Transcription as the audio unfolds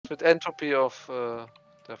Mit Entropy auf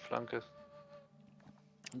der Flanke.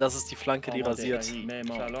 Das ist die Flanke, die rasiert. Oh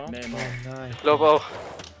nein. Ich glaube auch.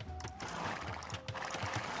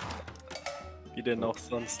 Wie denn auch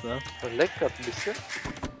sonst, ne? Das leckt grad ein bisschen.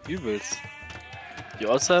 Übelst. You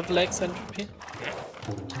also have legs, Entropy?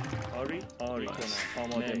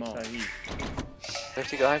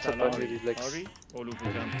 Heftige Eins hat bei mir die Lecks.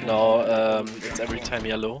 No, it's every time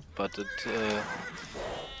yellow, but it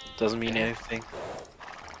doesn't mean anything.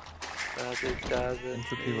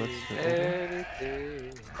 Entropy, what's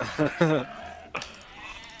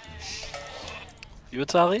You,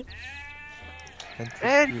 Tari?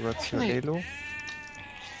 Entropy, what's your Elo?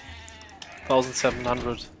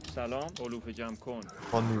 1700.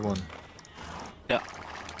 Only one. Yeah.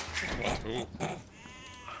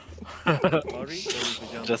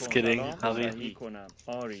 Just kidding, Harry.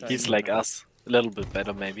 He's like us. A little bit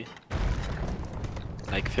better, maybe.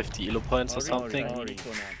 Like 50 elo points or something.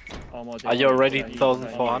 Are you already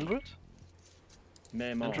 1400?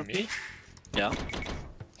 Entropy? Yeah.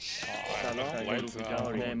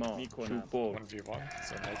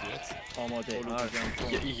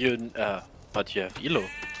 But you have elo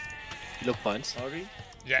points.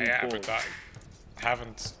 Yeah, but I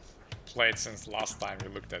haven't played since last time you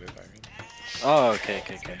looked at it, I mean. Oh, okay.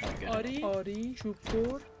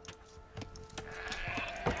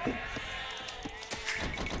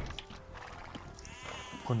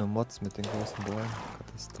 Ohne Mods mit den großen Bäumen.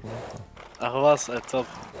 Katastrophe. Ach was, als ob.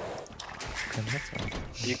 Kein Mods an.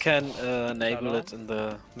 You can enable it in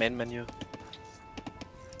the main menu.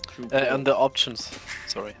 On the options,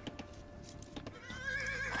 sorry.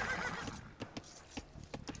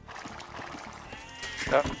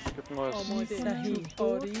 Ja, gibt ein neues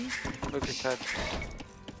Möglichkeit.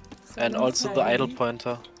 And also the idle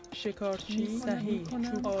pointer.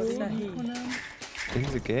 In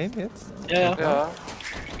the game jetzt? Yeah. Ja.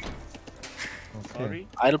 Okay.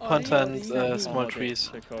 Idle pointer and small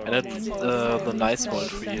trees. And it's the nice small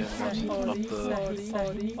tree, not the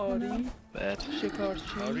bad.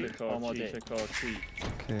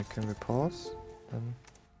 Okay, können wir pause? Dann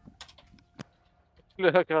Ich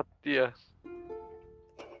höre grad dir.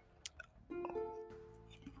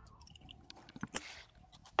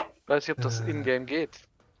 Weiß nicht, ob das in-game geht.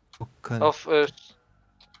 wo kann Auf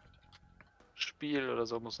Spiel oder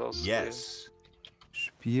so muss auswählen. Yes.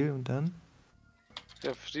 Spiel und dann?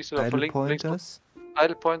 Ja, siehst du da von Idle links Pointers?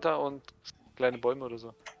 Idle Pointer und kleine Bäume oder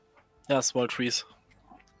so. Ja, small trees.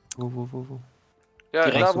 Wo? Ja,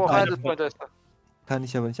 Direkt da so wo beide Idle Pointer ist da. Kann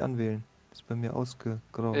ich aber nicht anwählen. Ist bei mir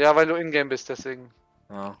ausgegraut. Ja, weil du in-game bist, deswegen.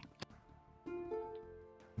 Ja.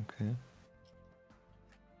 Okay.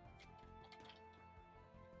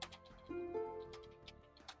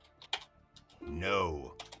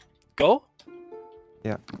 No. Go?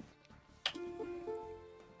 Ja.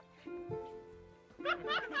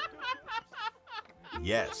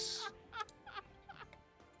 Yes.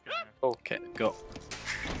 Okay, go.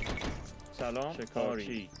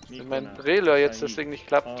 Wenn mein Relay jetzt deswegen nicht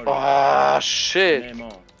klappt. Oh, shit!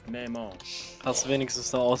 Hast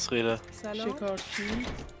wenigstens eine Ausrede. Ja,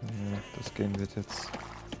 das Game wird jetzt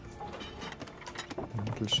eine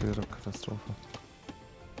mittelschwere Katastrophe.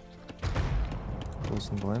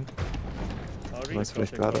 Großen Bäumen. Du weißt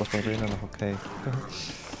vielleicht gerade auf Arena noch okay.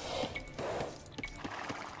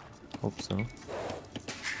 Hope so.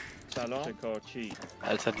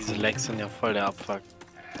 Alter, diese Lags sind ja voll der Abfuck.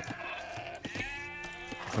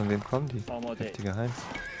 Von wem kommen die? Heftige Heinz.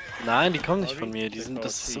 Nein, die kommen nicht von mir, die sind,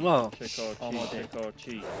 das ist immer... Du bist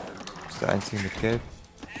der Einzige mit Gelb.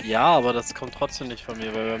 Ja, aber das kommt trotzdem nicht von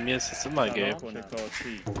mir, weil bei mir ist es immer gelb. Ist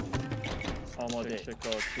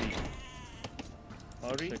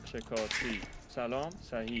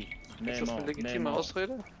das eine legitime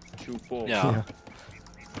Ausrede? Ja.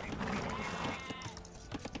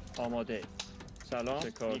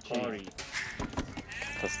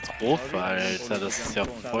 Katastrophe, Alter, das ist ja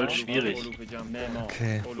voll schwierig.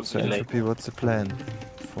 Okay, so Entropy, what's the plan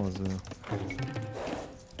for the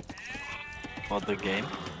game?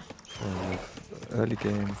 For the early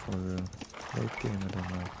game, for the late game, I don't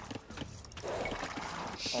know.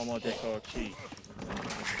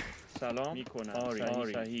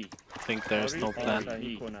 I think there's no plan.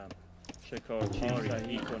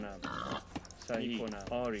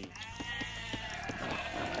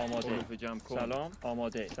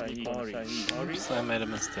 Oops, I made a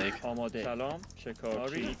mistake.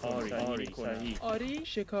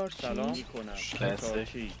 Classic.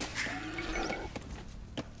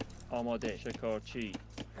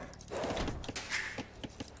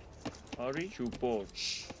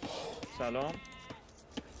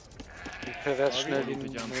 Ich pervers schnell den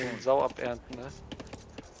Sau abernten, ne?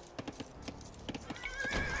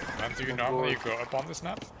 When do you normally go up on this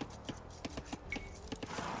map?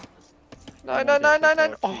 Nein, nein, nein, nein,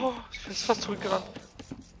 nein! Oh, ich bin fast zurückgerannt.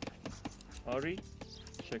 Sorry,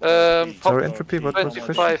 Entropy, what was the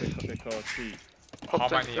question? 25. How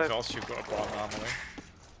many levels you go up on normally?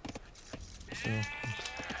 So,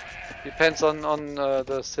 Depends on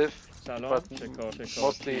the Civ, but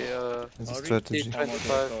mostly it's a strategy.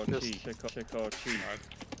 25 is.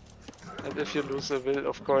 And if you lose a will,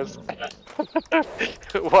 of course,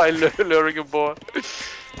 while luring a boar.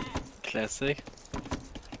 Classic.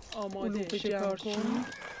 Really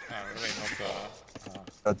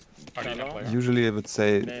not arena player. Usually I would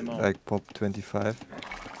say like pop 25.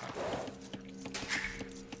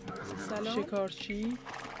 شکارچی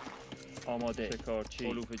آماده شکارچی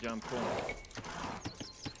علوف جمع کن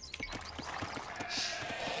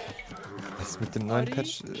Was ist mit dem neuen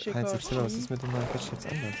Patch? Heinz, erzähl mal, was ist mit dem neuen Patch jetzt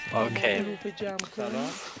anders? Okay. علوف جمع کن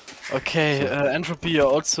Okay, Entropy, you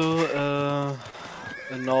also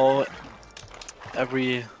know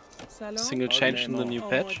every single change in the new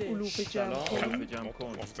patch? علوف جمع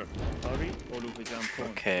کن Of them. علوف جمع کن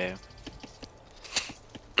Okay.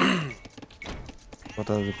 What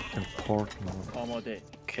are the important? آماده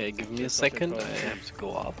Okay, give me a second, I have to go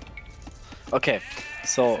up. Okay,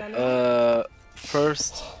 so,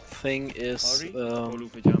 first thing is,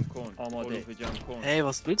 علوف جمع کن آماده علوف جمع کن hey,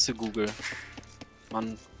 was willst du, Google?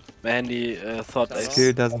 Mann, mein Handy thought I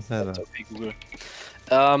Skill doesn't matter. okay, Google.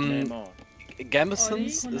 معمار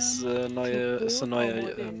Gambesons is a neue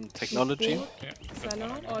technology. Yeah, that's what I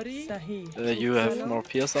know. آری صحیح You have more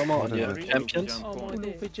pierce armor on your champions.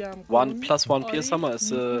 علوف جمع کن 1 plus 1 pierce armor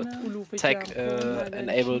is a tech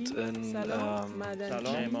enabled in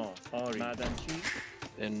معمار آری معدنچی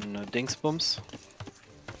Dingsbums.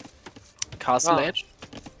 Castle Age.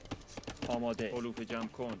 آماده علوف جمع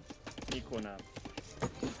کن میکنم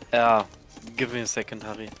Ja, give me a second,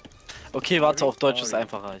 Harry. Okay, warte, auf Deutsch ist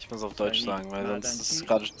einfacher. Ich muss auf Deutsch sagen, weil sonst ist es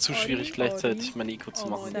gerade zu schwierig, gleichzeitig meine IQ zu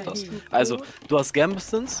machen. Und das. Also, du hast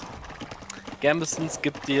Gambesons. Gambesons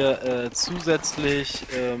gibt dir zusätzlich,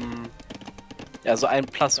 ja, so ein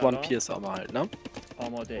plus 1 Pierce Armor halt, ne?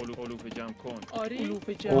 آماده علوف جمع کن علوف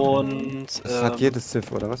جمع Und, Das hat jedes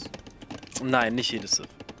Civ, oder was? nein, nicht jedes Civ.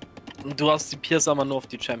 Du hast die Pierce Armor nur auf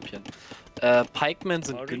die Champion. Pikemen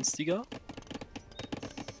sind günstiger.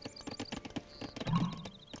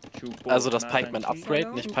 Also das Pikeman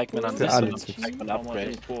Upgrade, nicht Pikeman an sich, sondern Pikeman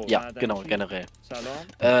Upgrade. Ja, genau, generell.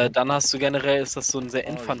 Dann hast du generell, ist das so ein sehr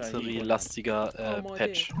infanterielastiger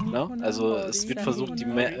Patch. Ne? Also es wird versucht, die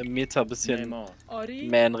Meta ein bisschen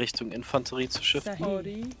mehr in Richtung Infanterie zu shiften.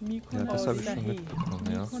 Ja, das habe ich schon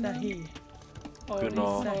mitbekommen, ja.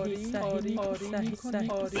 Genau.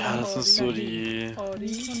 Ja, das ist so die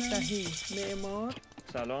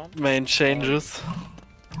Main Changes.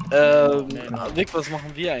 Vic, was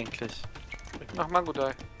machen wir eigentlich? Mach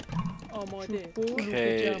Mangonel.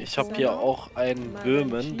 Okay, ich habe hier auch einen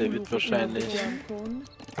Böhmen, der wird wahrscheinlich...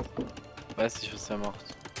 Weiß nicht, was der macht.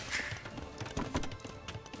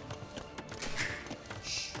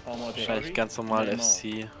 Wahrscheinlich ganz normal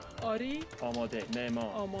FC.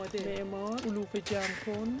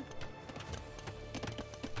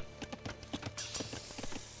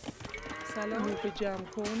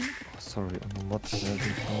 Sorry, am Mod schnell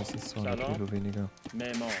durch, ist 200 Kilo weniger.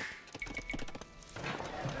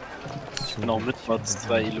 Genau, mit Mods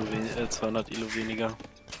 200 Elo weniger.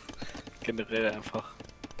 Generell einfach.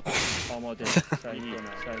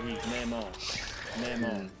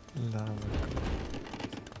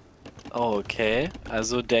 Oh, okay,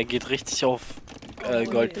 also der geht richtig auf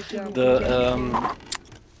Gold.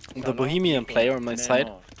 The Bohemian player on my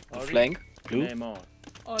side, the flank, blue.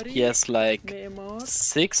 He has like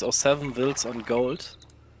 6 or 7 wills on gold.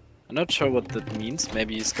 I'm not sure what that means.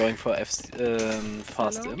 Maybe he's going for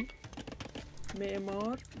fast imp.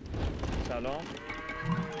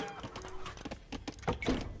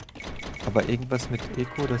 Aber irgendwas mit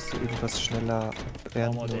Eco, dass sie irgendwas schneller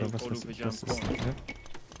ernten oder was ist das, ne?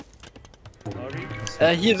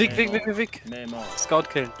 Hier, Vic. Scout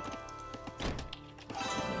killen.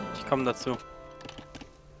 Ich komme dazu.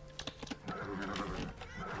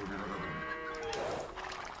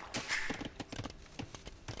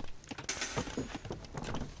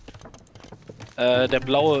 Der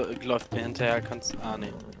blaue läuft mir hinterher, kannst... Ah,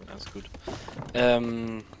 nee, alles gut.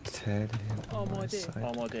 Wen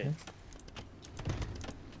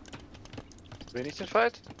ich den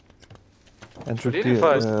Fight? Entropy,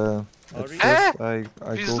 Fight. at first I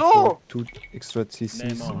Wieso? go for 2 extra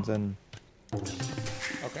CCs and then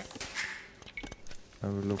Okay. I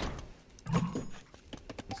will look what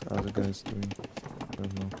the other guy is doing. I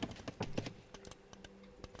don't know.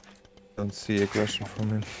 Don't see aggression from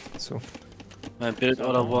him, so... My build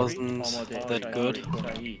order wasn't that good.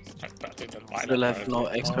 Still have no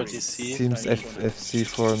expert DC. Seems FC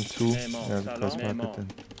for him too. Yeah, because market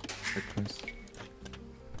and backwards.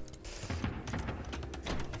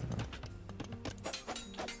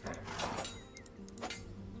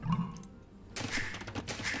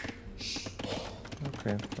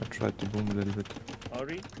 Okay, I tried to boom a little bit.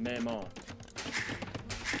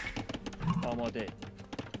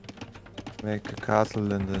 Make a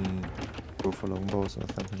castle and then go for longbows or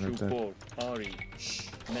something like that.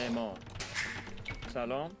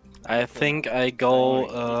 I think I go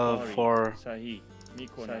for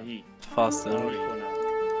fast in.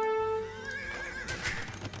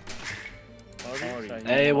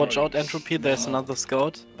 Hey, watch out, Entropy, there's another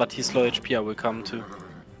scout, but he's low HP, I will come too.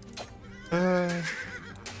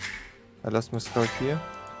 I lost my scout here,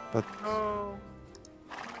 but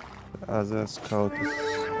the other scout is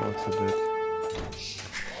also dead.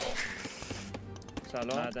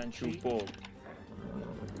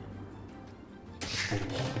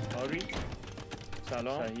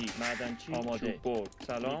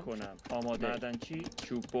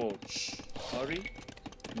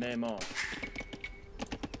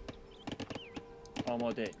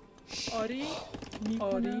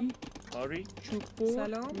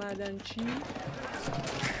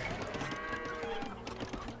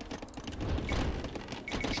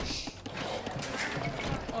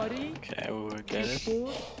 Okay, we will get it.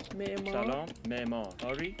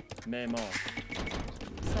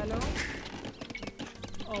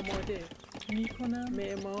 آماده میکنم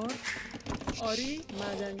معمار آری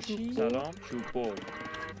معدنچی چوب‌بر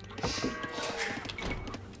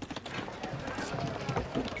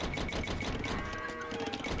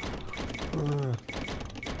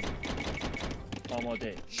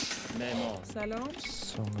آماده معمار سلام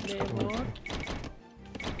معمار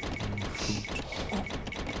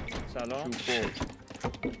سلام چوب‌بر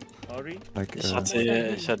Like, Ich hatte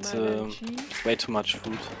way too much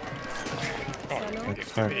food. like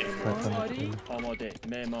 500.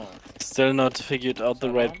 Still not figured out the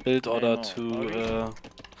right build order to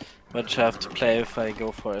which I have to play if I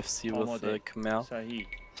go for FC with the Khmer.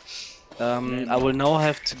 I will now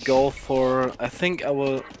have to go for, I think I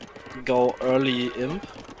will go early imp,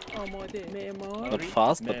 not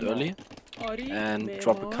fast but early, and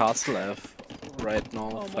drop a castle. I have right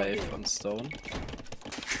now 5 on stone.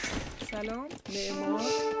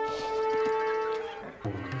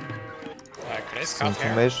 Grace Some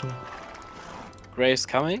information. Grace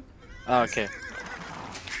coming? Ah, okay.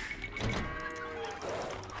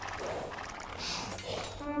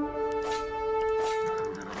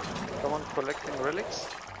 Someone collecting relics?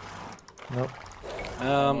 No.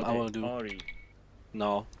 I will do.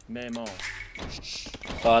 No.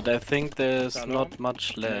 But I think there's not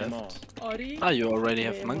much left. Ah, you already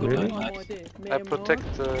have Mangonel. I protect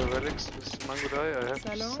the relics with Mangodai. I have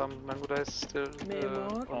some Mangodai still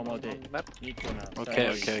on the map. Okay,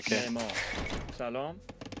 okay, okay.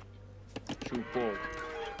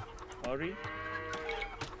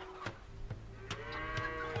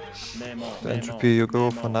 The Entropy, you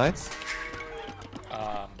go for knights?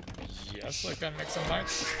 Yes, I can make some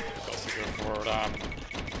knights. But also go for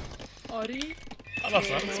other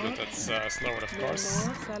friends, but that's slower, of course.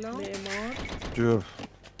 Sure.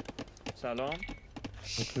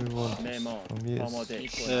 What do you want from me?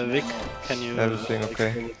 Vic, can you Everything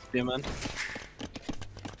okay? Spearman?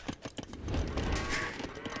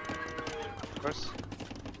 Of course.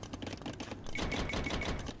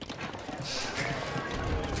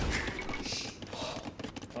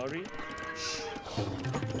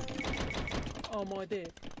 آماده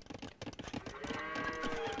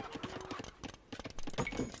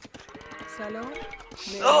سلام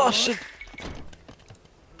Oh shit!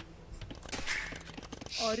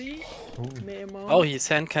 آری معمار Oh, he's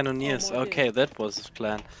hand cannoneers. Okay, that was his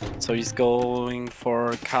plan. So he's going for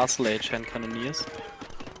castle age hand cannoneers.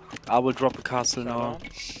 I will drop a castle now.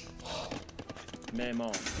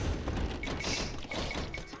 معمار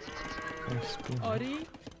آری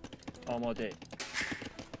آماده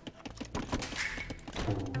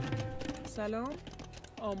سلام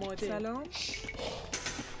آماده سلام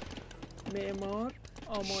معمار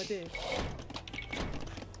آماده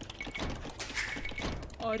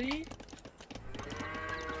آری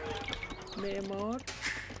معمار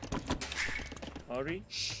آری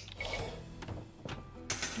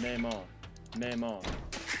معمار معمار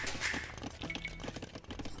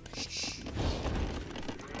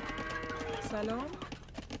سلام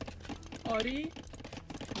آری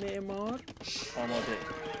معمار آماده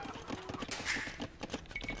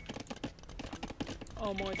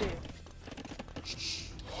آماده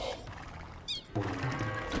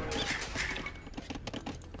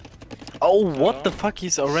Oh, what the fuck?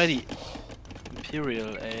 He's already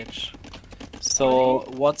Imperial Age. So,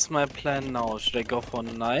 what's my plan now? Should I go for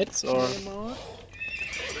knights or?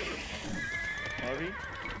 Ori.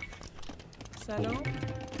 سلام.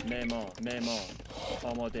 معمار.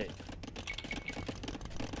 آماده.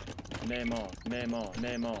 معمار.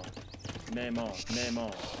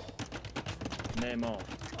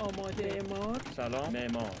 آماده. معمار. سلام.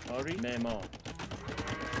 معمار. آری. معمار.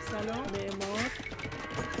 سلام. معمار.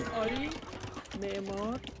 آری.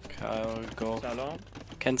 معمار. Okay, I'll go. سلام.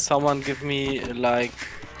 Can someone give me like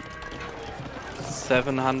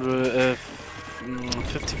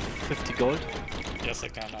 50 gold? Yes, I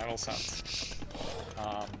can. I will send.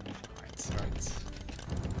 Right.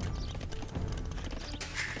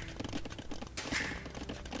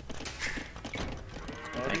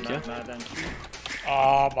 Thank you.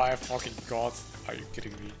 Oh my fucking god. Are you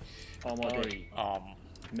kidding me? آماده.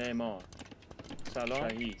 معمار. سلام.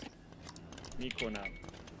 صحیح. میکنم.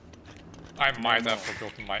 I might have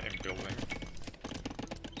forgotten my in-building.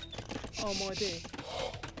 آماده.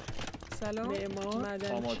 سلام. معمار.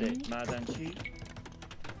 آماده. معدنچی.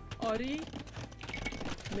 آری.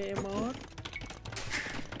 معمار.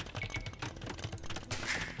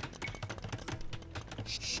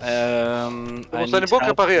 Du musst deine Burg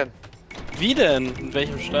reparieren. Wie denn? In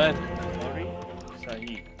welchem Stein? آری.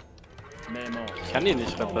 صحیح. معمار. Ich kann die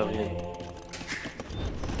nicht reparieren.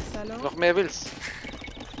 سلام. Noch mehr willst.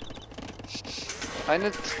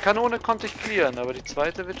 Eine Kanone konnte ich clearen, aber die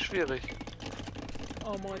zweite wird schwierig.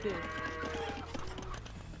 آماده.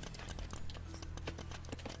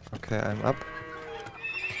 Okay, I'm up.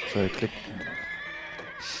 So, klick.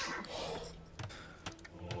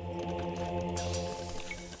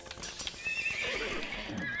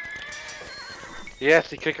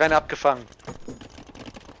 Yes, ich krieg eine abgefangen.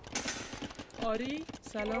 آری.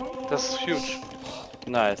 سلام. Das ist huge.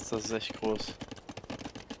 Nice, das ist echt groß.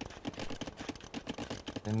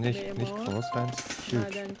 Nicht groß, eins. Huge.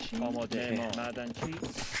 معدنچی. آماده. معدنچی.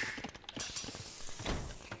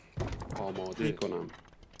 آماده میکنم.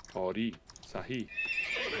 آری. صحیح.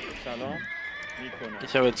 سلام. میکنم.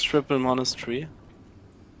 Ich habe jetzt Triple Monastery.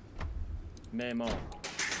 معمار.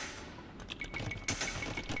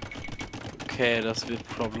 Okay, das wird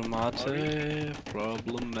problematisch.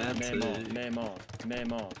 معمار.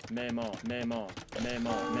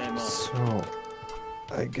 So,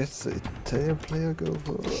 I guess the Italian player go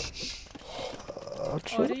for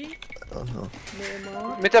Archer? آری. I don't know.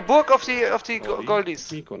 معمار. Mit der Burg auf die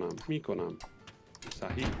Goldies. میکنم.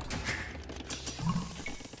 صحیح.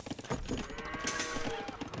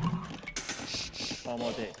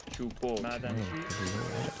 آماده. چوب بر. معدنچی.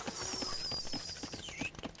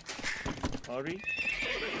 آری.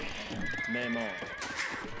 معمار.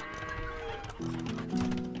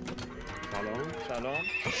 سلام.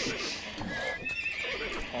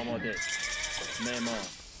 آماده. معمار.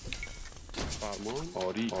 فرمان.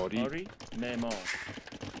 آری. آری. معمار.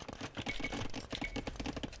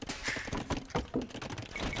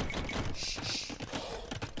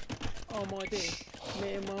 آماده.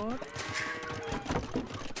 معمار.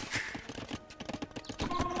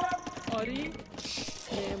 آری.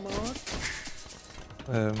 معمار.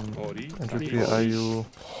 Entropy, are you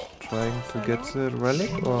trying to get the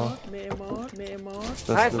relic or? معمار.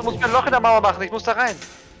 Nein, du musst mir ein Loch in der Mauer machen, ich muss da rein.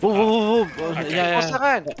 Wo? Ich muss da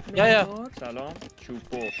rein. Ja. سلام. چوب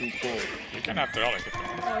بر. You can have the relic if you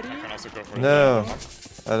want. You can also go for it. No,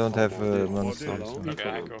 I don't have monsters. Okay,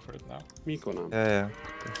 I go for it now. میکنم. Ja.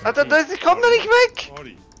 Alter, die kommen da nicht weg!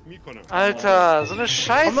 Alter, so eine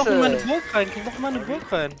Komm doch in meine Scheiße! Burg rein, komm doch in meine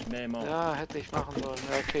Burg rein. معمار. Ja, hätte ich machen sollen.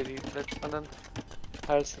 Ja, okay, die letzten anderen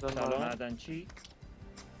teilst du dann سلام. mal. معدنچی.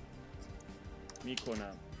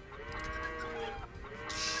 میکنم.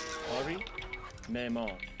 آری.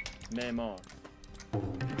 معمار.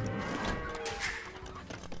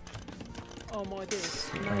 آماده.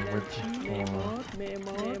 I'm waiting for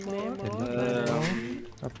معمار.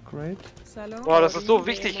 upgrade. سلام. Boah, das ist so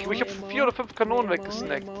wichtig. Ich hab 4 oder 5 Kanonen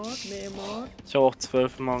weggesnackt. معمار. Ich habe auch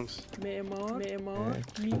 12 Monks. معمار.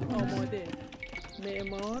 آماده.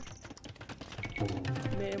 معمار.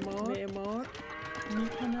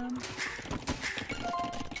 میکنم.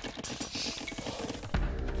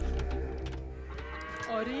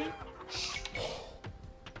 آری.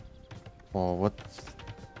 Oh, what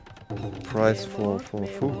price for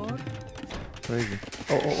food? Crazy.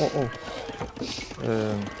 Oh.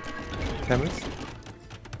 Camels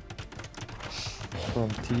from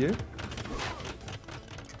tier.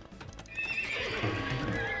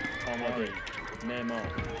 آماده. معمار.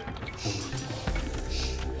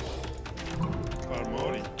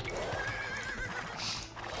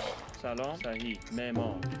 سلام صحیح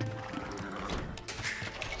معمار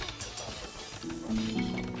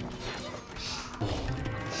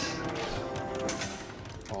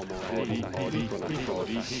آماده آری کنم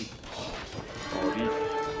تاریخی آری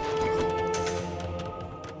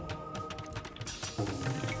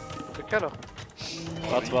Keller.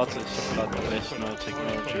 Warte, ich hab grad welche neue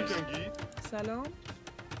Technologies. سلام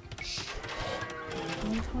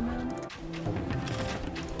میکنم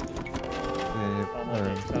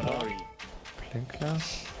آماده سراری Plänkler.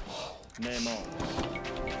 معمار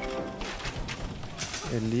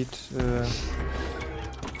Elite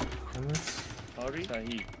Helmets. آری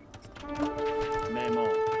صحیح معمار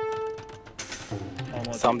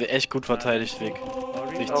Das haben wir echt gut verteidigt, Weg.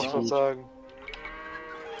 آری Richtig Auch so gut. sagen.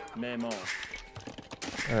 معمار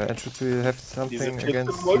Entropy have something Diese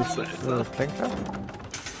against Monster, Plänkler?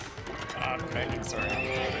 Making sorry.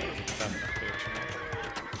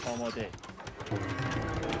 آماده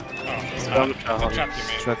Trap you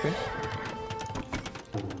mean? Trapping?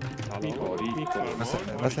 سلام آری میکنم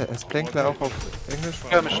Was ist Plänkler auch auf Englisch?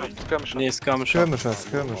 Skirmisher, Skirmisher. Nee, Skirmisher.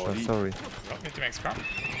 Skirmisher, sorry. Don't need to make scrum.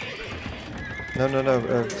 No,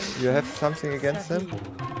 you have something against them?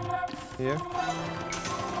 Here?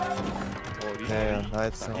 Yeah,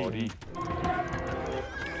 Knights. آری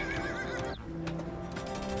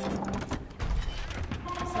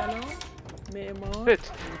سلام معمار Bild.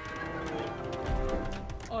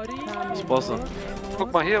 آری Bosse. Guck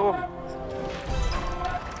mal hier oben.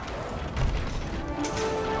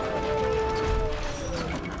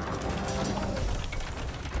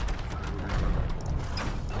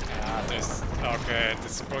 Yeah, this. Okay,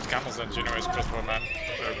 this both camels and generous crossbowman.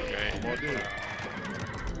 Okay.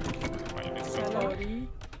 آری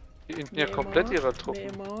Die hinten ja komplett ihre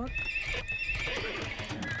Truppen. معمار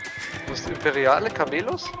Das ist imperiale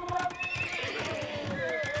Camelos?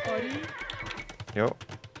 آری Jo.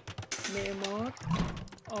 معمار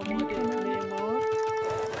آماده معمار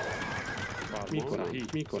میکنم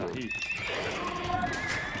میکنم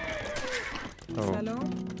Oh, سلام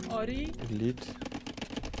آری Elite.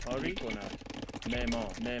 آری کنم معمار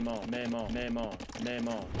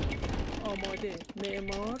آماده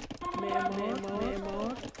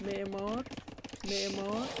معمار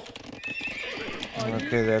معمار آری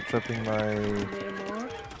Okay, they're trapping my معمار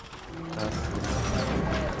castles.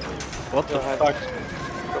 What the fuck?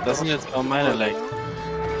 Das sind jetzt auch meine Legs.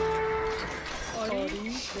 آری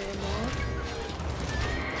معمار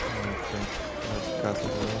Okay, that's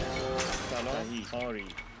castle. سلام آری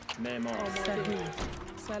معمار آماده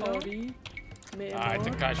سلام آری I معمار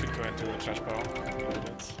think I should go into a trash bow.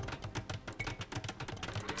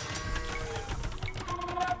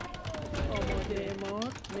 آماده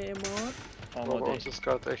معمار Aber آماده uns ist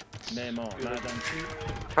gerade echt معمار معدنچی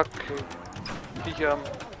Kack. Viecher am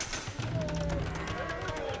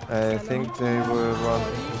I think they will run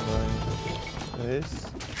into my base.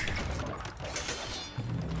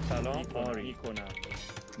 سلام آری کنم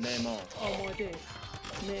معمار آماده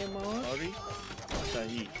معمار آری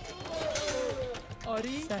صحیح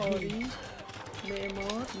آری آری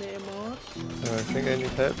معمار I think I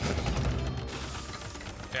need help.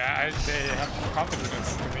 Yeah, they have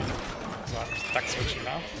confidence in me. So I'm stuck switching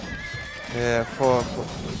now. Yeah, for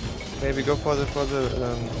maybe go for the okay.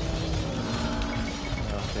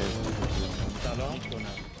 سلام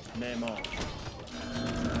کنم معمار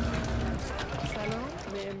سلام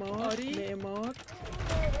معمار آری معمار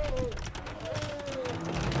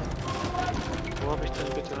Wo habe ich denn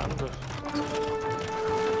bitte den Angriff?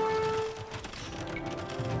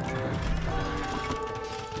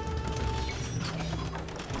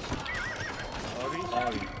 آری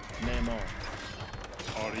معمار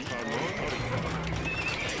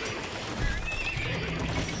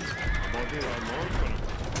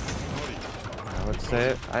I would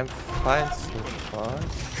say I'm fine so far.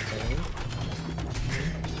 Okay.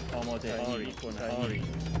 آماده آری کنم آری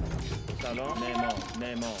سلام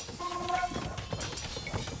معمار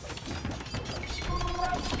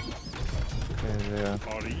Okay, there.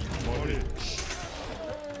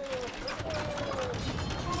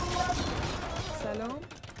 سلام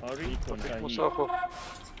آری Ich muss کنم auch hoch.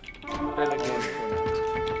 Relic.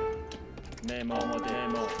 معمار آماده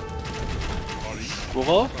معمار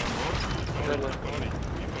Worauf? Relic.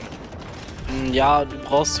 Ja, du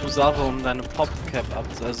brauchst Husare, um deine Popcap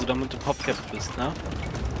also damit du Popcap bist, ne?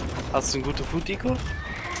 Hast du eine gute Food-Deco?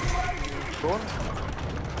 Schon?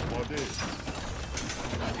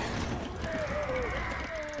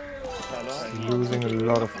 سلام Losing a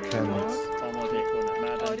lot of cannons. آماده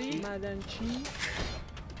کنم آری معدنچی معدنچی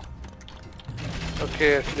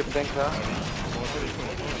Okay, viele Plänkler.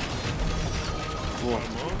 Wo?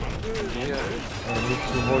 Hier. I need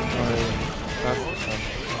to hold my castle.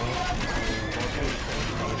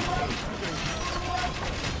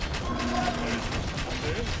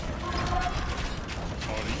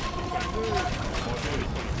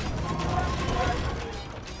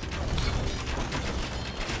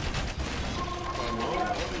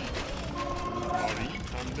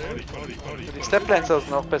 Die Step-Lancer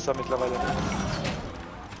sind auch besser mittlerweile.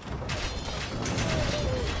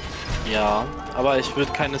 Ja, aber ich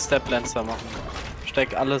würde keine Step-Lancer machen.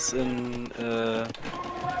 Steck alles in,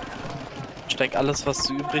 steck alles, was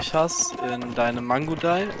du übrig hast, in deine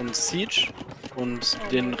Mangonel und Siege und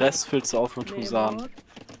den Rest füllst du auf mit Husaren.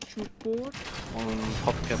 Und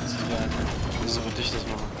Popcap zu sein. Wieso würde ich das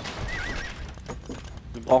machen?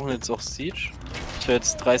 Wir brauchen jetzt auch Siege. Ich habe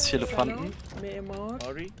jetzt 30 Elefanten.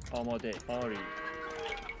 Ari, آماده. Ari.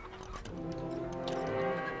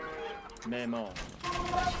 معمار.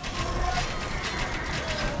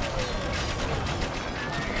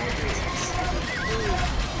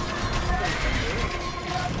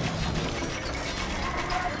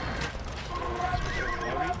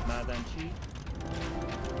 معدنچی.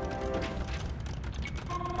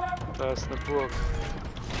 Da ist eine Burg.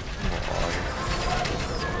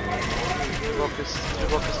 Die Burg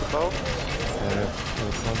ist gebaut.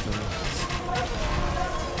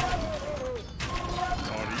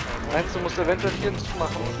 Meinst du, musst eventuell hier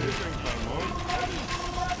machen?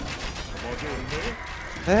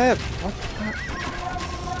 Hä? What?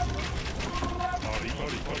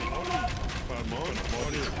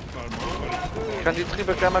 Ich kann die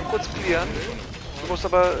Triebe gleich mal kurz clearen. Du musst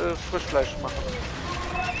aber Frischfleisch machen.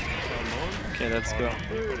 Okay, let's go.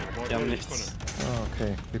 Die haben nichts. Ah,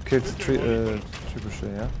 okay. You killed the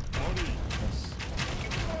trebuchet, yeah? Yes.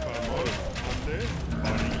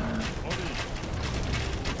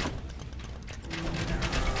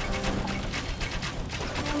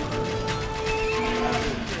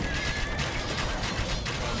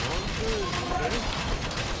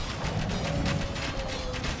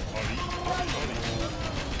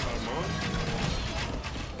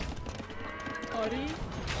 آری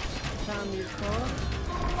تعمیرکار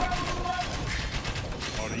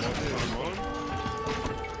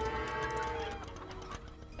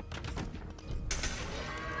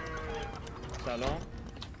سلام.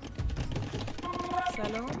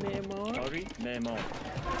 سلام معمار آری معمار.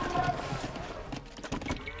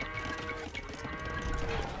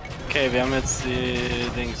 Okay, wir haben jetzt die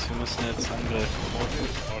Dings, wir müssen jetzt angreifen.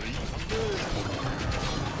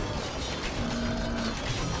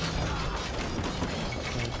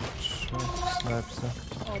 Snipes,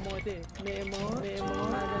 آماده معمار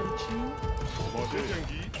معدنچی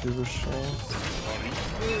trebuchets.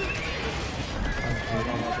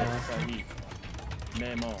 صحیح.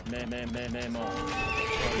 معمار. معمار.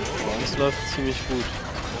 Bei uns läuft ziemlich gut.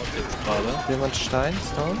 Jetzt gerade. Jemand Stein,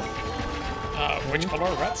 Stone? Which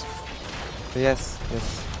color? Red? Yes, yes.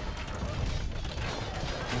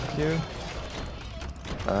 Thank you.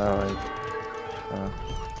 Alright.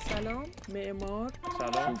 سلام معمار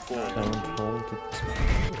سلام. Can't hold it.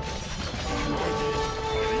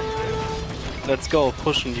 Let's go,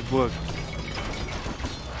 pushen die Burg.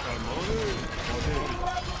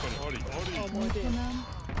 آماده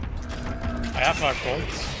I have a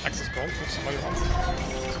gold, access gold if somebody wants.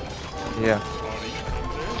 Yeah.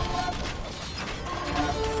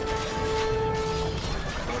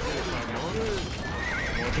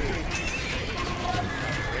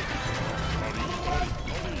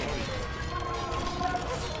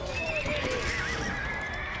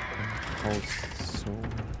 So.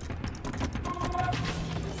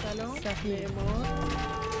 سلام معمار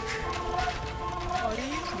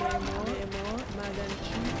آری معمار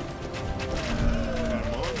معدنچی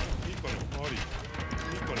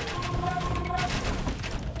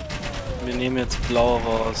Wir nehmen jetzt blau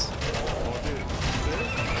raus.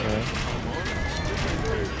 Okay.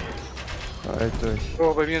 Beeilt euch.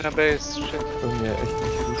 Oh, bei mir in der Base. Shit. Bei mir echt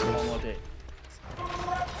nicht gut aus. آماده.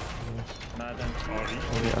 معدنچی.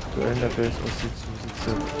 Wie aktuell in der Base aussieht, so sieht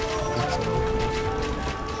sie nicht so gut aus.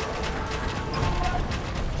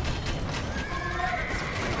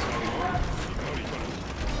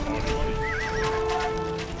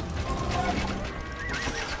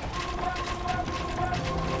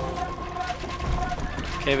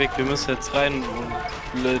 Okay, Vic, wir müssen jetzt rein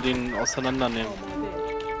und den auseinandernehmen.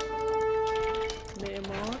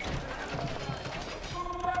 معمار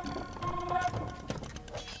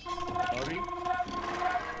آری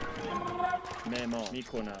معمار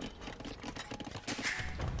میکنم.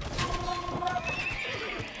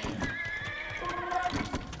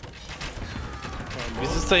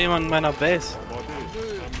 Wieso ist da jemand in meiner Base?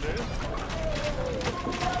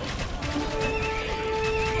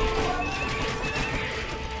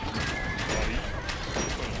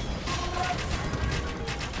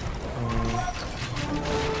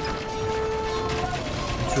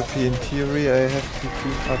 Okay, in theory I have to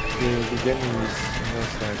keep up the Januaries on your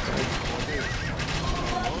side, right?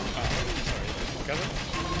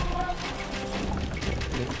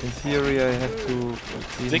 In theory I have to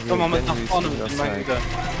clean the Leg doch mal mit nach Januaries vorne on mit your dem side. Mangonel.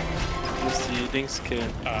 Du musst die Dings killen.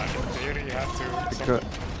 In theory you have to...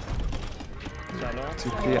 To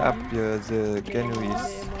clear up the Januaries.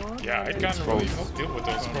 Yeah, I can't really not deal with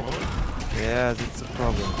those problems. Yeah, that's the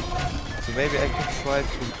problem. So maybe I can try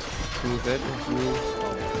to do that and you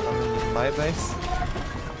come in my base.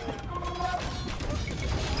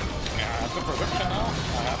 Yeah, I have the production now.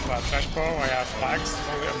 I have trash bow, I have spikes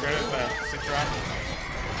fully upgraded, I have Citra.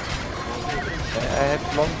 I have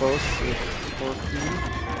longbows for key.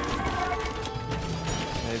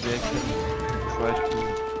 Maybe I can try to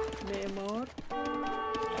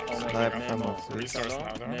snipe some of this. Resource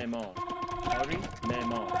now though.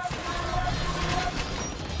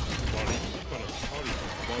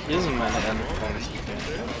 Hier sind meine Ehrenforms.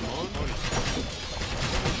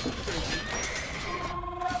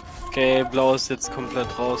 Okay, blau ist jetzt komplett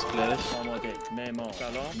raus gleich. You guys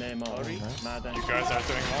are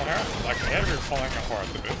doing well here? Like, here we're falling apart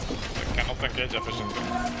a bit. I cannot engage efficiently.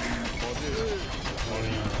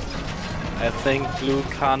 I think blue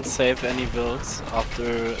can't save any builds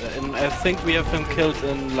after... and I think we have him killed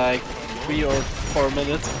in like 3 or 4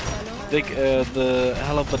 minutes. The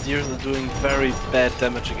halberdiers are doing very bad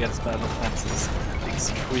damage against my elephants. It's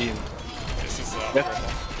extreme. This is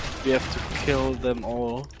We have to kill them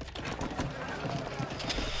all.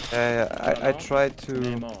 I tried to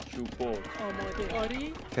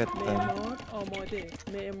get them.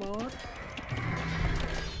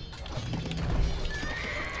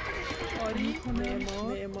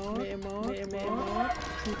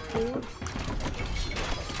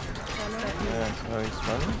 Yeah, very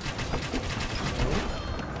strong.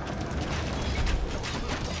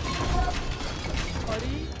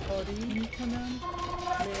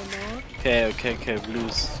 Okay,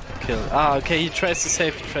 blue's killed. Ah, okay, he tries to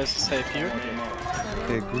save here.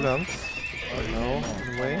 Okay, Gulams. No,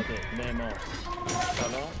 way. We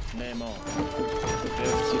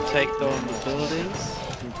have to take down the buildings.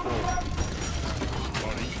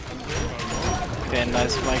 Okay,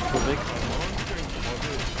 nice microvic.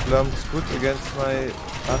 Gulams good against my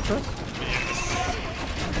archers?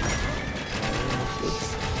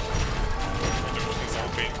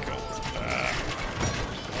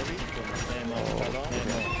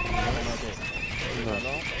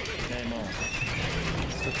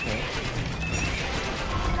 It's okay.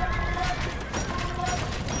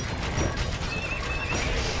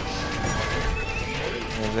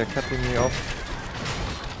 Yeah, they're cutting me off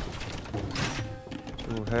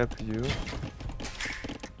to help you.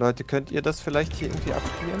 Leute, könnt ihr das vielleicht hier irgendwie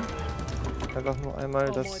abklären? Einfach nur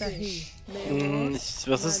einmal das...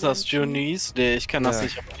 Was ist das? Junies? Nee, ich kann das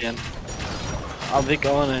nicht abklären. Aber Vic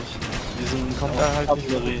auch nicht. Die sind kommt da halt nicht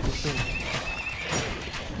so Artillerie. richtig hin.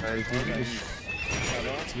 Weil die nicht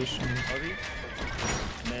zwischen...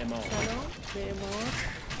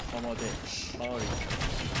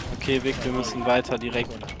 Okay, Vic, wir müssen weiter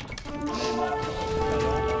direkt.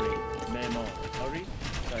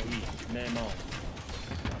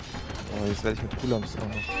 Oh, jetzt werde ich mit Gulams auch noch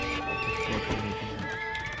attackiert.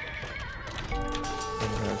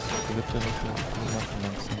 Dann als dritte noch viel machen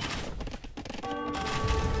langsam.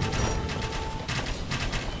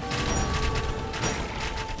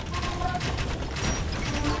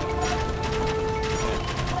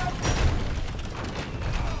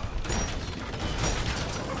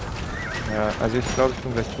 Ja, also ich glaube, ich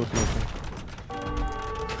bin gleich tot.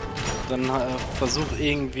 Dann versuch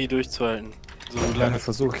irgendwie durchzuhalten. So lange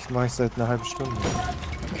versuche ich, mache ich seit einer halben Stunde.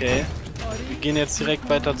 Okay. Wir gehen jetzt direkt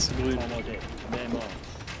weiter zu grün.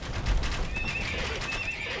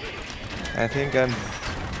 I think I'm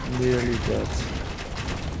nearly dead.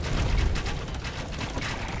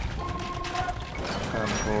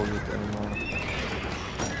 Can't hold it anymore.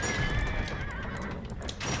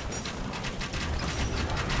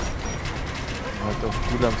 Halt auf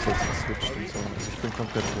Gulams jetzt geswitcht und so. Also ich bin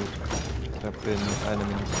komplett tot. Ich hab in einer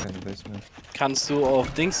Minute keine Base mehr. Kannst du auf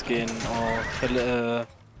Dings gehen? Auf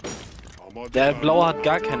der Blaue hat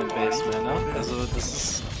gar keine Base mehr, ne? Also das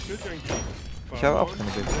ist... Ich habe auch keine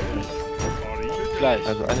Base mehr. Gleich.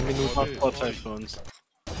 Also eine Minute. Macht Vorteil für uns.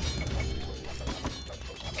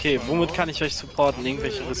 Okay, womit kann ich euch supporten?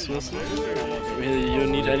 Irgendwelche Ressourcen? You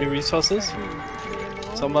need any resources?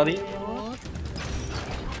 Somebody?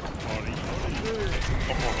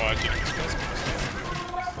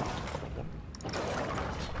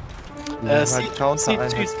 Wir haben halt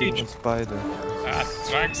Counter-Einheit gegen uns beide.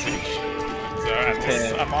 Drag Siege. and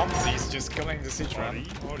this Amanzi is just killing the siege run.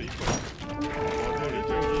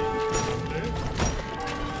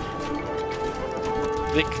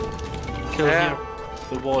 Vic, kill here.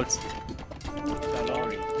 The walls.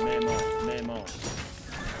 Salari, Memo.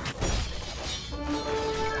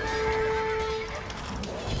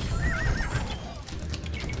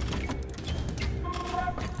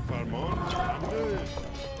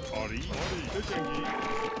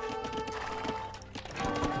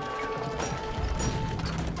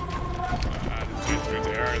 Through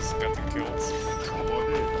there is getting killed.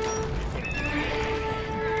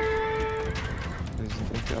 Die sind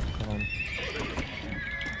irgendwie abgehauen.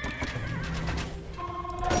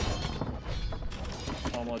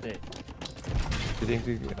 Amade. Wird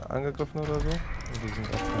irgendwie angegriffen oder so? Und die sind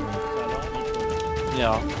abgehauen.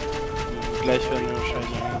 Ja. Gleich werden wir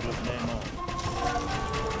wahrscheinlich angegriffen.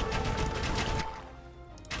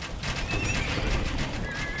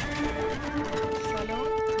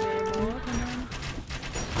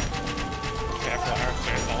 Careful, Eric,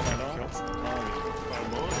 there's all that kills.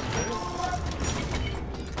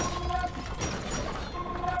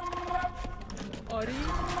 Ori.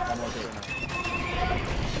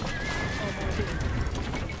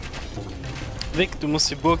 Vic, du musst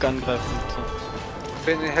die Burg angreifen. Bitte. Ich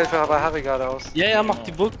bin helfe aber Harry gerade aus. Ja, mach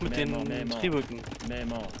die Burg mit den Trieböcken.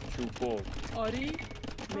 Memo, Chupok. Ori.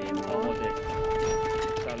 Memo. Amade.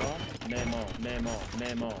 Salam, Memo.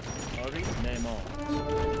 Ori, Memo.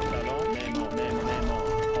 Salam, Memo.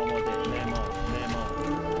 Amade, Memo.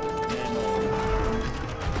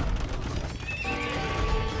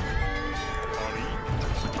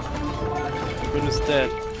 Bin is dead.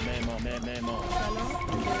 Memo.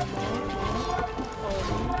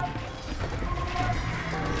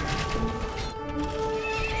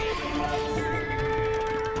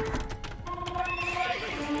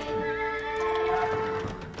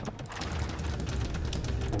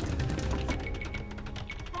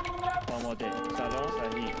 Amade, Salam,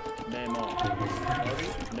 Sahih, Memo. Ori,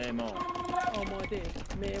 Memo. آماده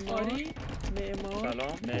معماری معمار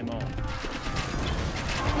Salam, Memo.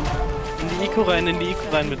 In die Eco rein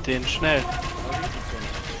mit denen, schnell.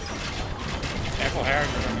 Careful, Eric,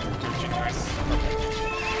 too nice.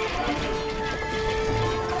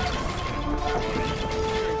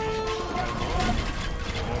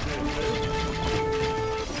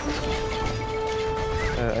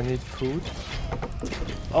 I need food.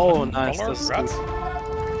 Oh, nice, das ist Rat? gut.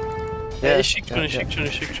 Ja, ich schick schon.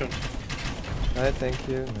 Nice, thank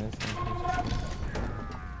you.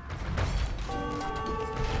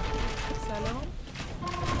 سلام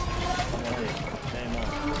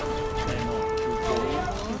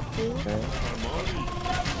Okay.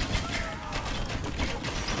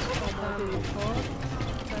 آماده کار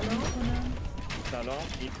سلام کنم Salam,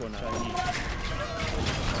 Ikona.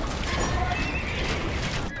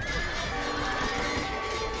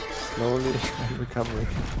 Slowly I'm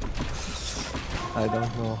recovering. I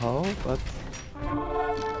don't know how, but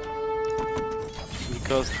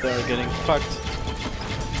Because they're getting fucked.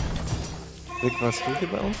 Vic, warst du hier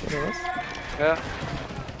bei uns oder was? Ja.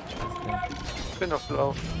 Ich bin noch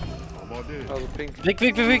blau. Also pink.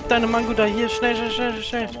 Vic, deine Mango da hier, schnell.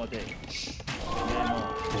 Amade.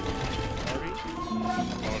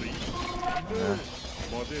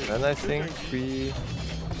 Then I think we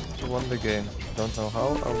won the game. Don't know how,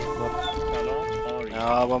 I was not. Salam, Ori. Ja,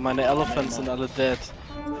 aber meine Elephants sind alle dead.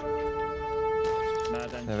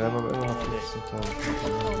 Madan, Ja, wir haben aber immer noch 15.000.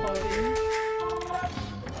 آماری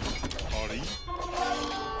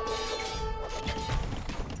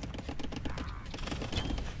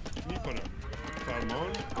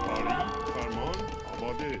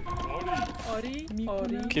آری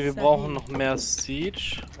آری Okay, wir brauchen noch mehr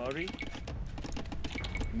Siege. Ori.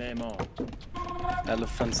 Memo.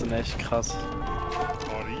 Elephants sind echt krass.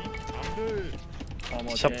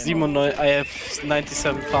 Amade. Ich hab 97, I have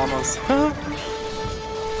 97 Farmers.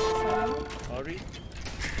 Ori.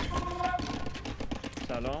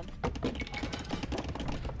 Salam.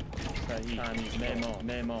 Sahih.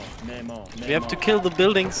 Memo. We have to kill the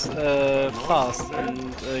buildings fast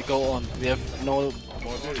and go on. We have no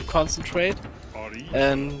to concentrate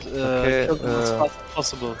and Okay, kill them as fast as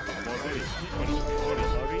possible.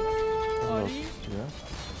 آری Yeah.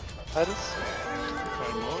 Alles?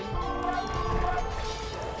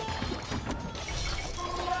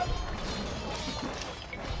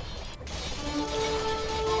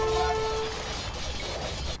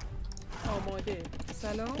 آماده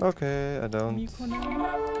سلام Okay, I don't. میکنم Salam,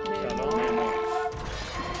 معمار Memo.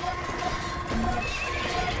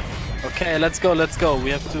 Okay, let's go. We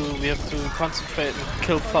have to concentrate and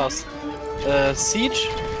kill fast. Siege.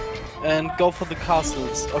 and go for the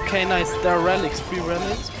castles. Okay, nice. There are relics, 3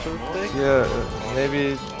 relics, perfect. Yeah,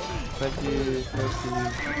 maybe 20, 30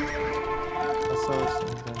 castles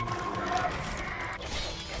and then...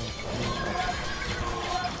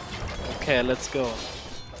 Okay, let's go.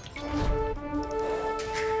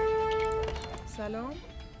 سلام.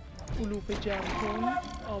 علوف جمع کن.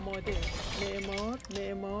 آماده.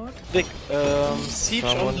 معمار. Vic, siege on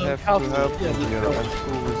Someone the have to castle. help Yeah, me let's here. go. I'm 2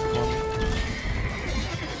 with 1.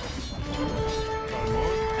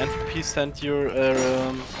 Entropy,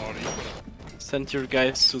 send your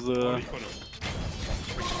guys to the...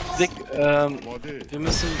 Vic, wir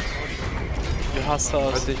müssen... Du hast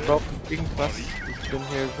das... Also ich brauche irgendwas. Ich bin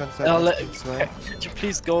hier ganz Could you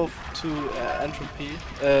please go to Entropy?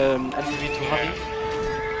 Entropy to Honey?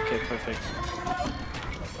 Okay, perfect.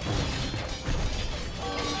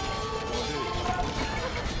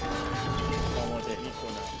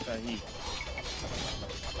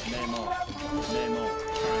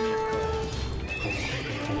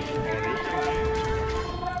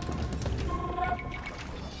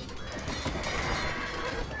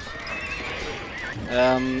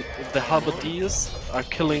 The halberdiers are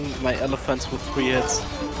killing my elephants with 3 hits.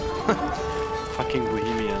 Fucking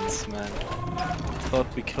Bohemians, man. Thought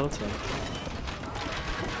we killed him.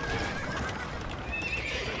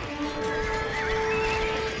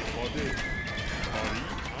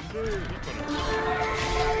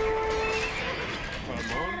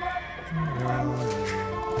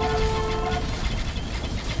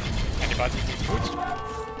 Anybody need food?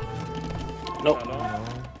 No.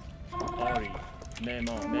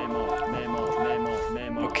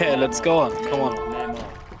 Okay, let's go on. Come on.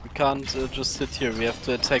 We can't just sit here. We have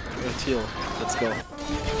to attack Teal. Let's go.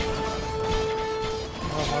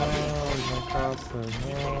 Oh, my castle,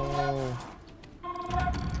 no.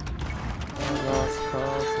 My last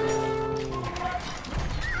castle.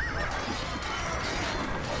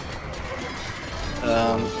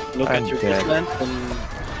 Look I'm at your dead. land and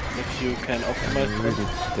if you can optimize. I'm really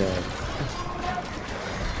dead.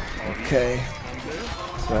 Okay.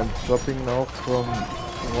 So I'm dropping now from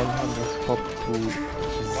 100 pop to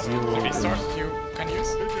 0 Maybe start you can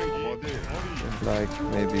use? in like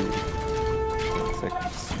maybe 10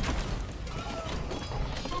 seconds.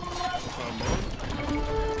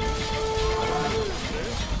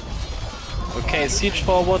 Okay, siege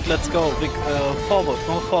forward, let's go. Vic, forward,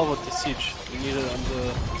 no forward the siege. We need it on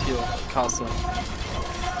the Teal Castle.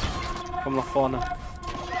 Komm nach vorne.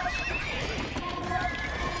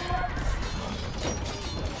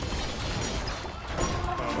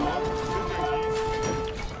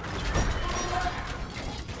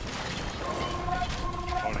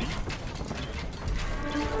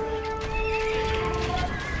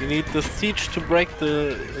 You need the siege to break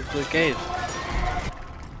the gate.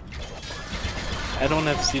 I don't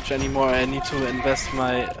have siege anymore. I need to invest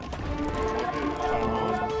my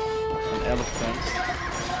elephants.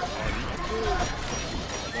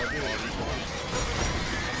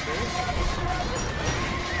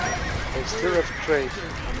 I still have trade.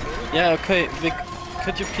 Yeah, okay, Vic,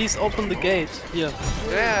 could you please open the gate? Here.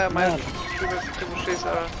 Yeah, my Yeah. trebuchets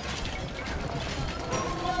are...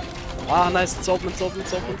 Ah, nice, it's open, it's open,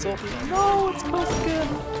 it's open, it's open. No, it's closed again.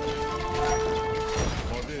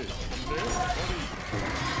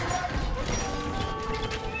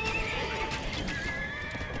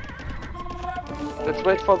 Let's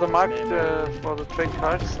wait for the mark for the trade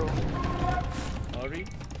card, so...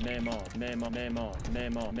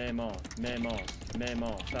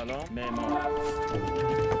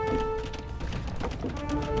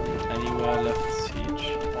 Anywhere left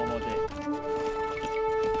siege?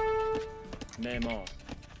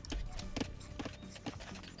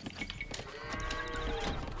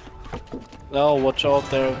 No, watch out,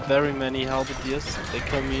 there are very many halberdiers. They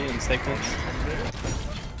kill me in seconds.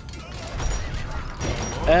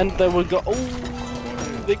 And they will go. Oh,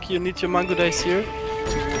 Vic, you need your mango dice here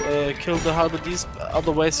to kill the halberdiers.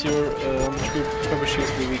 Otherwise, your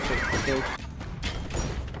trebuchets will be killed.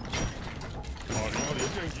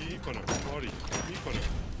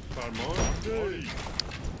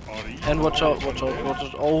 And watch out, watch out, watch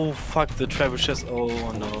out. Oh, fuck the trebuchets.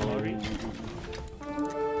 Oh no.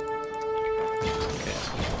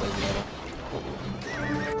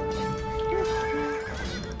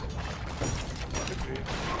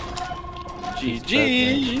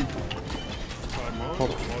 GG!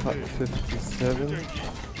 Pop 57.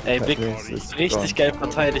 Ey, Vic, This is richtig gone. geil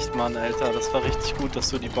verteidigt, Mann, Alter. Das war richtig gut, dass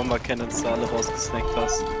du die Bomber-Cannons da alle rausgesnackt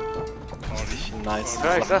hast. Richtig nice.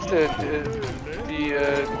 Ja, ich sagte, die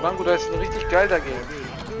Mango Dice sind richtig geil dagegen.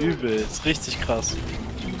 Übel, ist richtig krass.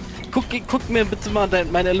 Guck mir bitte mal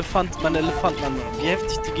mein Elefant, Mann. Wie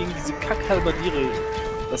heftig die gegen diese Kack-Halberdiere.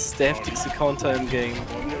 Das ist der heftigste Counter im Game,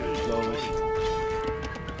 glaube ich.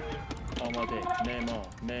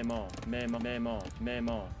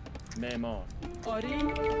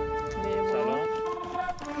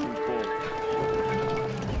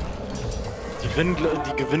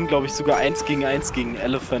 Die gewinnen, glaube ich, sogar 1 gegen 1 gegen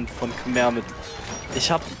Elephant von Khmer mit.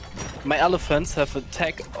 My elephants have a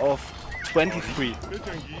tag of 23.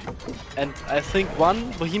 And I think one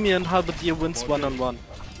Bohemian Halberdier wins 1-on-1.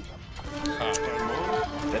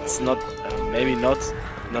 That's not, maybe not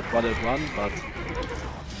 1-on-1, but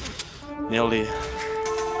nearly.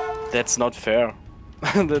 That's not fair.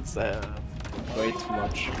 That's way too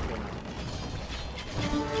much.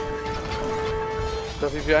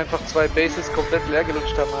 Da wie wir einfach 2 Bases komplett leer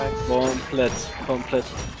gelutscht haben, eins. Komplett.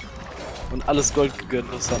 Und alles Gold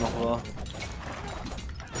gegönnt, was da noch war.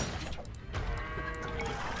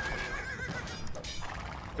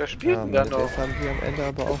 Wer spielt denn da noch? Haben wir am Ende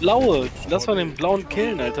aber auch Blaue! Lass mal den blauen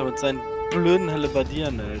killen, Alter, mit seinen blöden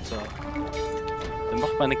Hellebardieren, Alter. Der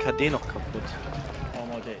macht meine KD noch kaputt.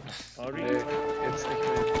 Nee, jetzt nicht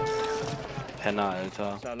mehr. Penner,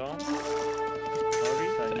 Alter. Der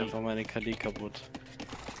einfach meine KD kaputt.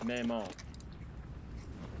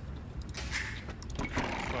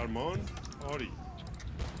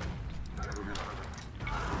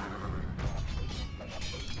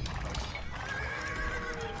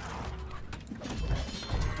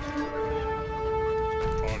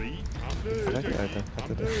 Relic, Alter,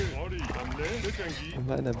 hatte das. In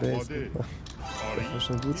meiner Base. Das war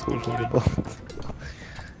schon gut so schon gebaut.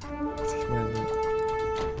 Ich meine...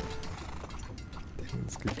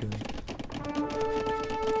 Ins Gehirn.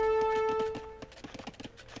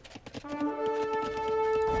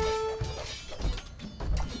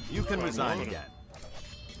 You can resign again.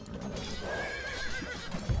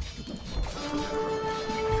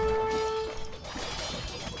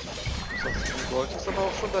 Gold ist aber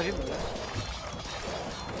auch schon dahin, ne?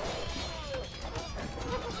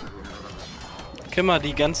 Kill mal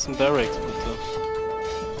die ganzen Barracks, bitte.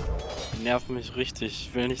 Die nerven mich richtig.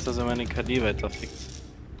 Ich will nicht, dass er meine KD weiterfickt.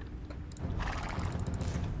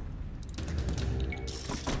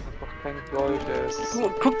 Einfach kein Gold, der ist...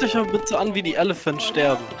 Guckt euch mal bitte an, wie die Elephants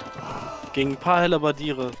sterben. Gegen ein paar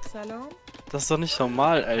Hellebardiere. Das ist doch nicht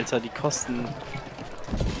normal, Alter. Die kosten...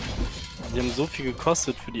 Die haben so viel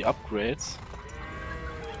gekostet für die Upgrades.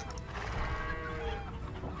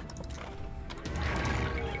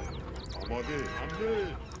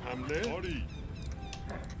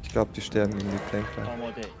 Ich glaube, die sterben gegen die Plankler.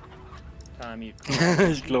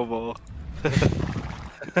 Ich glaube auch.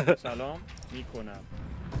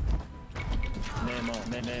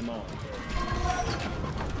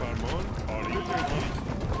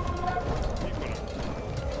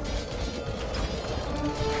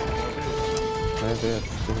 Nein, der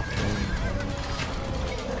ist so klein.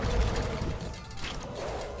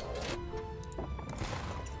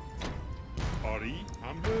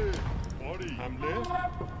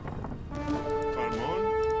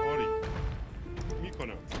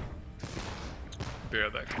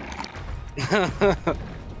 Relic.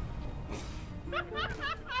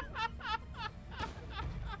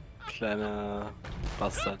 Kleiner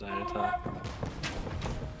Bastard, Alter.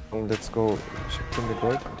 Oh, let's go. Schickt ihm die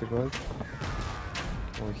Gold, die Gold.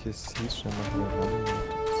 Oh, hier ist Heat, schnell machen wir ran.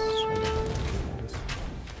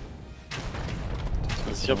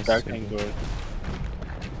 Ich hab gar kein Gold.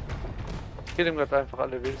 Geh dem grad einfach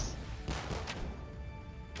alle willst.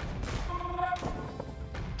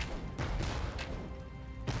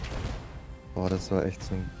 Boah, das war echt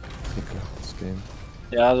so ein ekelhaftes Game.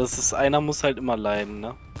 Ja, das ist, einer muss halt immer leiden,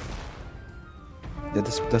 ne? Ja,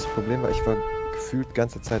 das Problem war, ich war gefühlt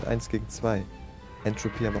ganze Zeit 1 gegen 2.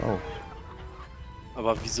 Entropy aber auch.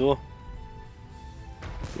 Aber wieso?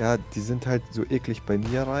 Ja, die sind halt so eklig bei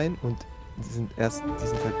mir rein und die sind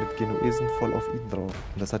halt mit Genuesen voll auf ihn drauf.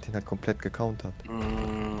 Und das hat ihn halt komplett gecountert.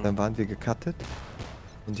 Dann waren wir gecuttet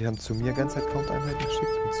und die haben zu mir ganze Zeit Counter-Einheiten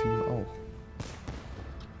geschickt und zu ihm auch.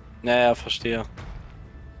 Naja, verstehe.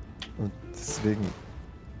 Und deswegen...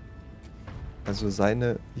 Also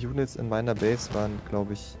seine Units in meiner Base waren,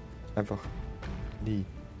 glaube ich, einfach nie.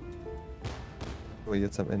 Nur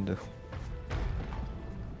jetzt am Ende.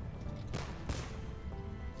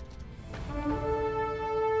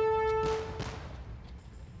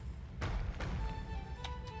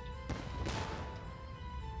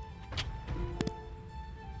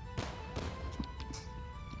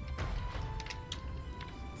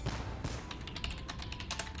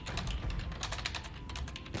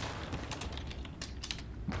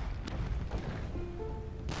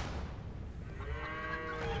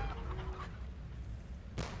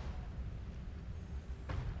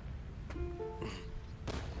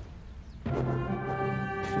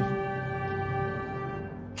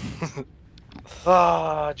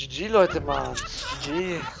 Ah, GG, Leute, Mann.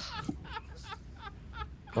 GG.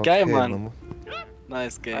 Geil, Okay, Mann.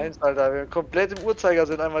 Nice game. Eins, Alter, wir komplett im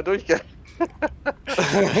Uhrzeigersinn einmal durchgegangen.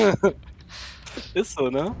 Ist so,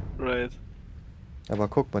 ne? Right. Aber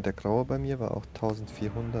guck mal, der Graue bei mir war auch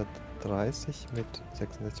 1430 mit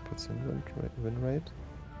 66% Winrate.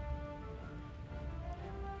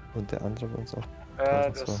 Und der andere bei uns auch Ja,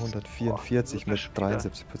 1244 mit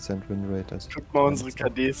 73% Winrate. Also Guck mal unsere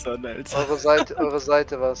KDs an, Alter. Eure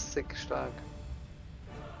Seite war sick stark.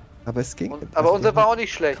 Aber es ging. Aber unser war auch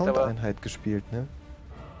nicht schlecht, aber. Counter-Einheit gespielt, ne?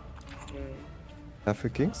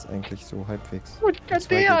 Dafür ging's eigentlich so halbwegs. Und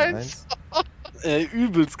KD 1.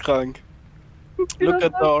 Übelst krank. Look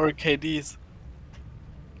at our KDs.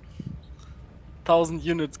 1000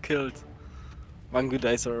 units killed. Mango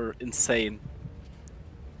dice are insane.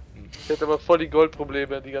 Ich hatte aber voll die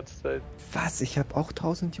Goldprobleme die ganze Zeit. Was? Ich habe auch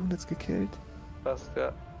 1000 Units gekillt? Fast,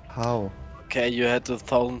 ja. How? Okay, you had a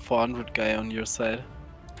 1400 guy on your side.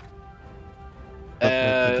 But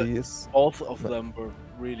my KD is... Both of them were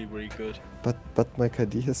really, really good. But my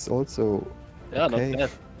KD is also... Yeah, okay. not bad.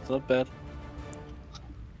 It's not bad.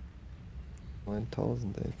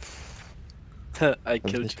 9000, ey. I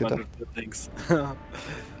killed 200 things.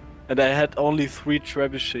 And I had only 3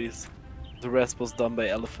 trebuchets. The rest was done by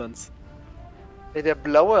elephants. Ey, der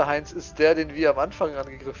blaue Heinz ist der, den wir am Anfang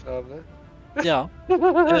angegriffen haben, ne? Ja.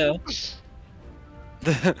 Ja.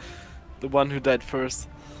 The one who died first.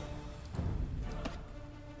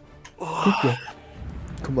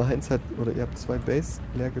 Guck mal, Heinz hat, oder ihr habt 2 Base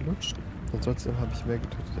leer gelutscht und trotzdem habe ich mehr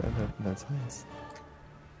getötete Einheiten als Heinz.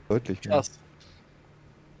 Deutlich mehr. Krass.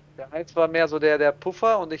 Der Heinz war mehr so der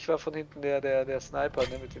Puffer und ich war von hinten der Sniper,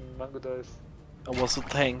 ne, mit den Mangonels. I was a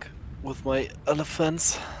tank with my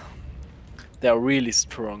elephants. They are really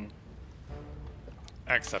strong.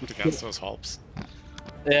 Except against those hulks.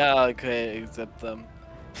 Yeah, okay, except them.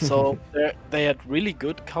 So they had really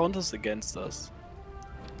good counters against us.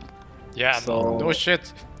 Yeah, So- no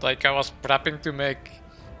shit. Like I was prepping to make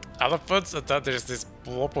elephants and then there's this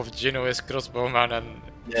blob of Genoese crossbowmen and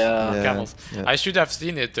Yeah. camels. yeah. I should have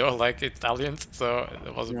seen it though, like Italians, so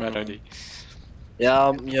it was a bad idea.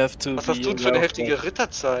 Yeah, you have to. Was hast du für eine heftige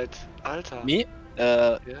Ritterzeit? Alter. Me?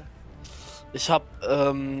 Ja. Ich hab,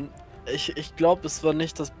 ich glaube, es war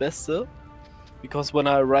nicht das Beste. Because when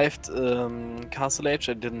I arrived Castle Age,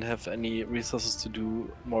 I didn't have any resources to do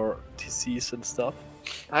more TCs and stuff.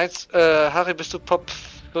 Heinz, Harry, bist du Pop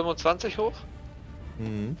 25 hoch?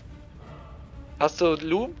 Mhm. Hast du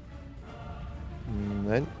Loom?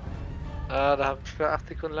 Nein. Ah, da hab ich für 8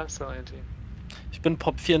 Sekunden langsam irgendwie. Ich bin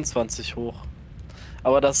Pop 24 hoch.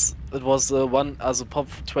 Aber das, it was one, also Pop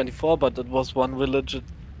 24, but it was one village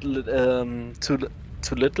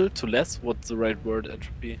too little, too less. What's the right word,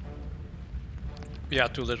 Entropy? Yeah,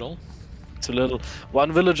 too little. Too little.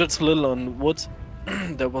 One villager too little on wood.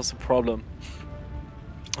 There was a problem.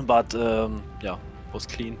 But yeah, was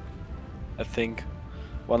clean. I think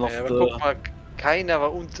one of Ja, aber the. guck mal, keiner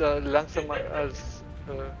war langsamer als.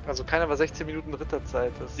 Also keiner war 16 Minuten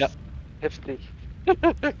Ritterzeit. Das Ja. ist heftig.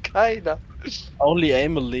 Keiner. Only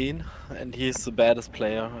Ameline, and he's the baddest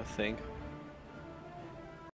player, I think.